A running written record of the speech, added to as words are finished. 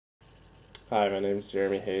Hi, my name is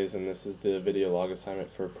Jeremy Hayes, and this is the video log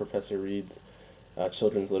assignment for Professor Reed's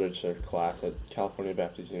children's literature class at California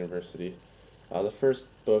Baptist University. The first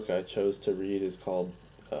book I chose to read is called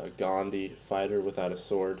Gandhi, Fighter Without a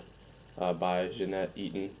Sword by Jeanette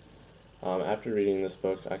Eaton. After reading this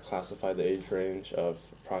book, I classified the age range of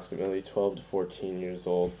approximately 12 to 14 years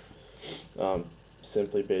old,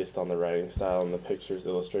 simply based on the writing style and the pictures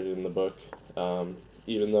illustrated in the book.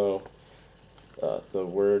 Even though the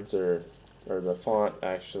words or the font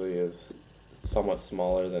actually is somewhat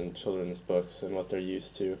smaller than children's books and what they're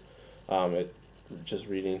used to, just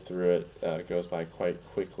reading through it goes by quite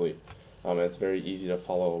quickly. It's very easy to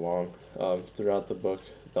follow along. Throughout the book,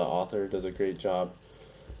 the author does a great job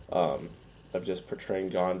of just portraying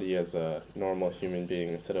Gandhi as a normal human being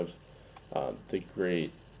instead of the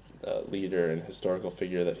great leader and historical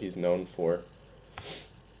figure that he's known for.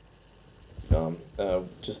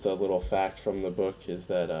 Just a little fact from the book is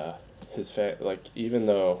that even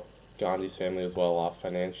though Gandhi's family was well off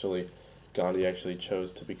financially, Gandhi actually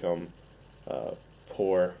chose to become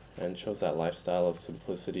poor and chose that lifestyle of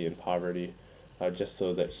simplicity and poverty, just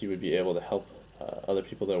so that he would be able to help other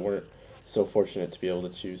people that weren't so fortunate to be able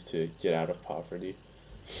to choose to get out of poverty.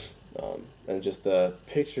 And just the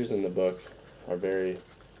pictures in the book are very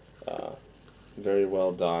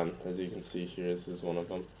well done. As you can see here, this is one of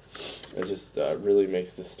them. It just really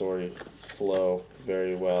makes the story flow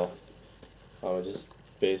very well. It just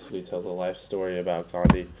basically tells a life story about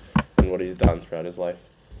Gandhi and what he's done throughout his life.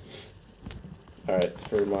 Alright,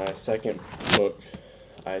 for my second book,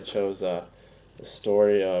 I chose the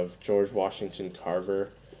story of George Washington Carver,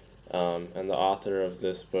 and the author of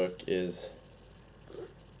this book is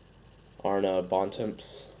Arna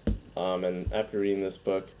Bontemps. And after reading this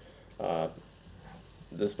book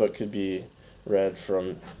could be read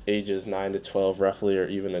from ages 9 to 12 roughly, or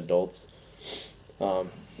even adults.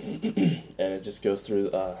 And it just goes through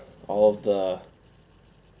all of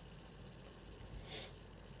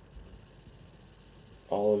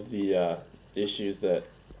the issues that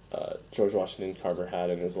George Washington Carver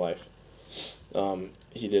had in his life.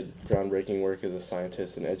 He did groundbreaking work as a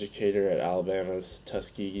scientist and educator at Alabama's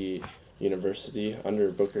Tuskegee University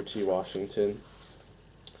under Booker T. Washington.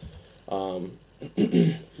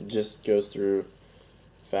 Just goes through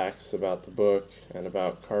facts about the book and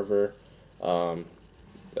about Carver.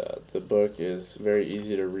 The book is very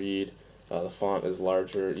easy to read. The font is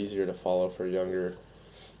larger, easier to follow for younger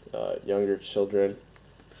children.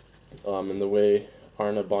 And the way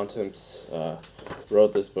Arna Bontemps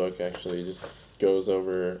wrote this book actually just goes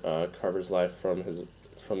over Carver's life from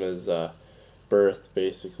his birth,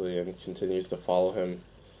 basically, and continues to follow him.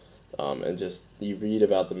 And just you read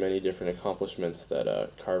about the many different accomplishments that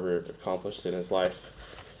Carver accomplished in his life.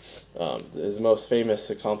 His most famous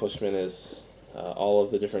accomplishment is all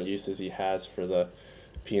of the different uses he has for the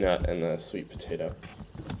peanut and the sweet potato.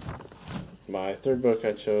 My third book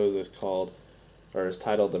I chose is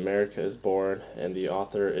titled America is Born, and the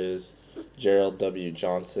author is Gerald W.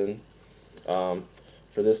 Johnson. For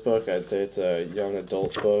this book, I'd say it's a young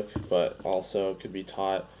adult book, but also could be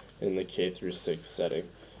taught in the K through 6 setting.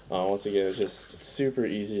 Once again, it's just super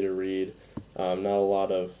easy to read. Not a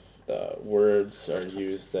lot of words are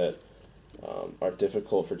used that are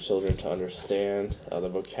difficult for children to understand. The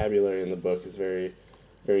vocabulary in the book is very,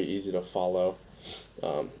 very easy to follow.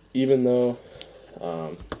 Even though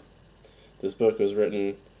this book was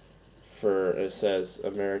written it says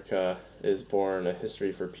America is Born, a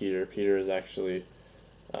history for Peter. Peter is actually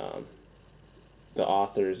the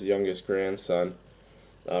author's youngest grandson,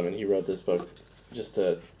 and he wrote this book just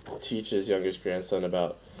to teach his youngest grandson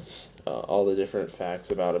about all the different facts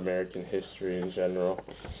about American history in general.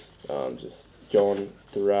 Just going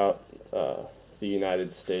throughout the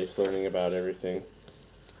United States, learning about everything,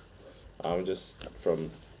 just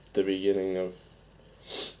from the beginning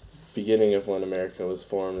of when America was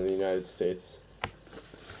formed in the United States.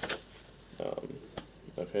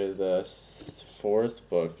 Okay, the fourth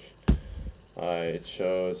book I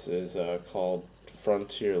chose is called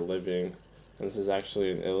Frontier Living. And this is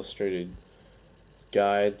actually an illustrated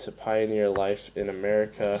guide to pioneer life in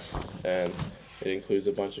America, and it includes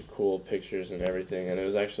a bunch of cool pictures and everything. And it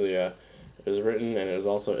was actually it was written and it was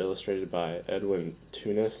also illustrated by Edwin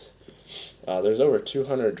Tunis. There's over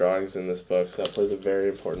 200 drawings in this book, so that plays a very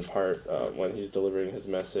important part when he's delivering his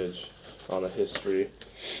message on the history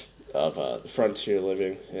of frontier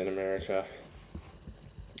living in America.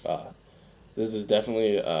 This is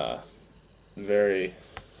definitely very,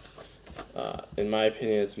 in my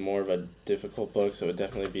opinion, it's more of a difficult book, so it would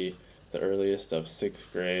definitely be the earliest of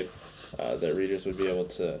 6th grade that readers would be able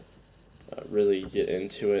to really get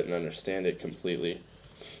into it and understand it completely.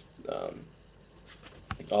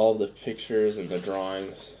 all of the pictures and the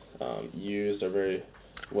drawings used are very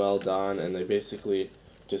well done, and they basically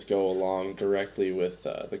just go along directly with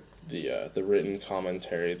the written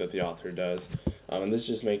commentary that the author does, and this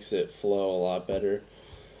just makes it flow a lot better.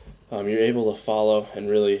 You're able to follow and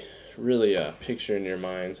really picture in your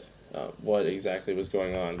mind what exactly was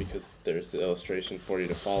going on, because there's the illustration for you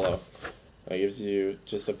to follow. It gives you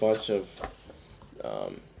just a bunch of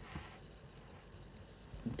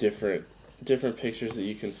different pictures that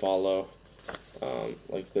you can follow.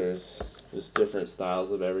 Like there's just different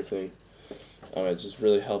styles of everything. It just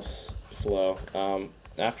really helps flow.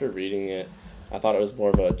 After reading it, I thought it was more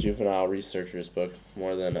of a juvenile researcher's book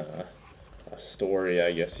more than a story,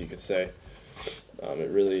 I guess you could say.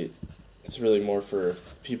 It's really more for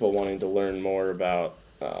people wanting to learn more about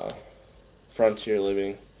frontier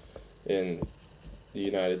living in the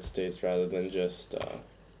United States rather than just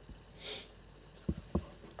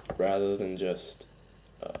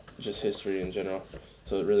history in general.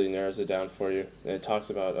 So it really narrows it down for you, and it talks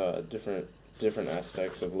about different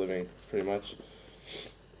aspects of living, pretty much.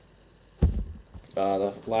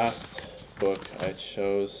 The last book I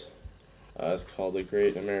chose is called The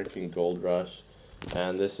Great American Gold Rush,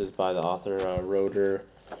 and this is by the author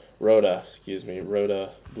Rhoda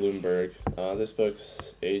Bloomberg. This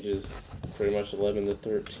book's ages pretty much 11 to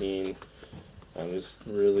 13. It's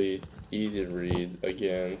really easy to read.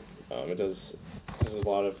 Again, it has a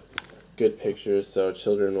lot of good pictures, so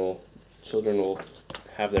children will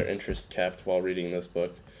have their interest kept while reading this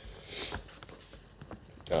book.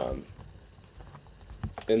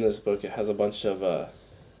 In this book, it has a bunch of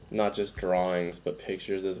not just drawings but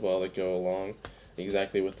pictures as well that go along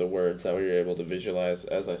exactly with the words that we were able to visualize,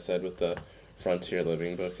 as I said with the Frontier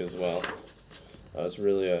Living book as well. It's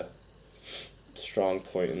really a strong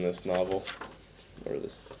point in this novel, or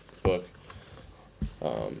this book.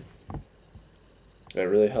 It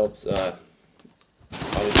really helps, obviously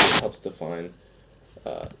it helps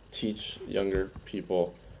teach younger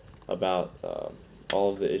people about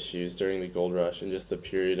all of the issues during the gold rush and just the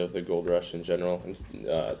period of the gold rush in general. And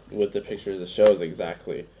with the pictures, it shows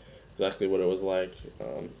exactly what it was like.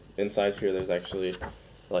 Inside here, there's actually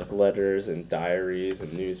like letters and diaries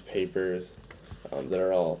and newspapers that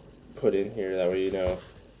are all put in here. That way you know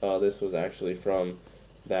this was actually from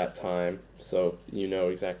that time, so you know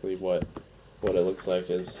exactly what it looks like.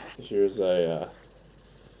 Here's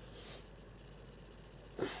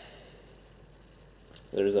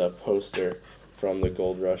there's a poster from the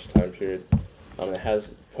gold rush time period. It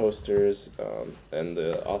has posters, and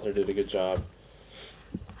the author did a good job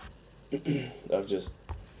of just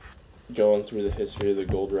going through the history of the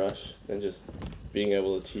gold rush and just being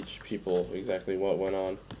able to teach people exactly what went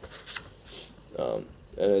on.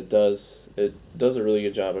 And it does a really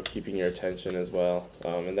good job of keeping your attention as well.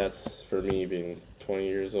 And that's for me being 20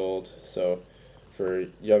 years old. So for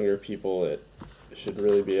younger people, it should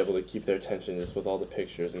really be able to keep their attention just with all the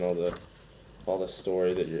pictures and all the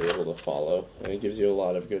story that you're able to follow. And it gives you a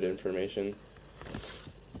lot of good information.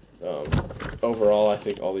 Overall, I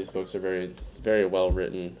think all these books are very, very well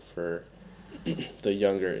written for the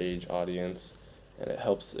younger age audience, and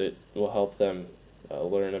it will help them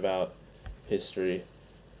learn about history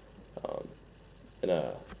in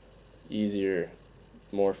a easier,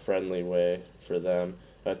 more friendly way for them.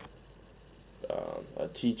 A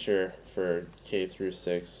teacher for K through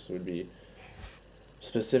 6 would be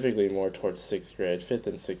specifically more towards 6th grade. 5th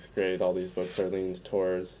and 6th grade, all these books are leaned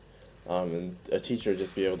towards, and a teacher would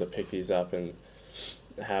just be able to pick these up and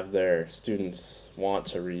have their students want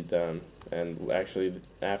to read them, and actually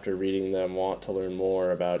after reading them want to learn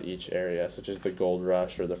more about each area, such as the gold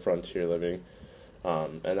rush or the frontier living.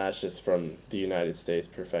 And that's just from the United States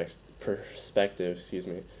perspective,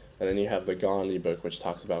 And then you have the Gandhi book, which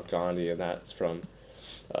talks about Gandhi, and that's from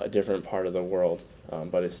a different part of the world,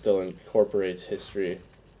 but it still incorporates history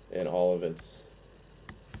in all of its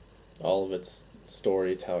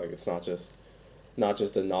storytelling. It's not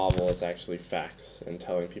just a novel; it's actually facts and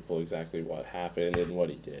telling people exactly what happened and what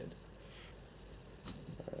he did.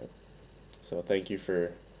 All right. So thank you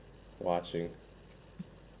for watching,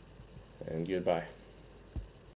 and goodbye.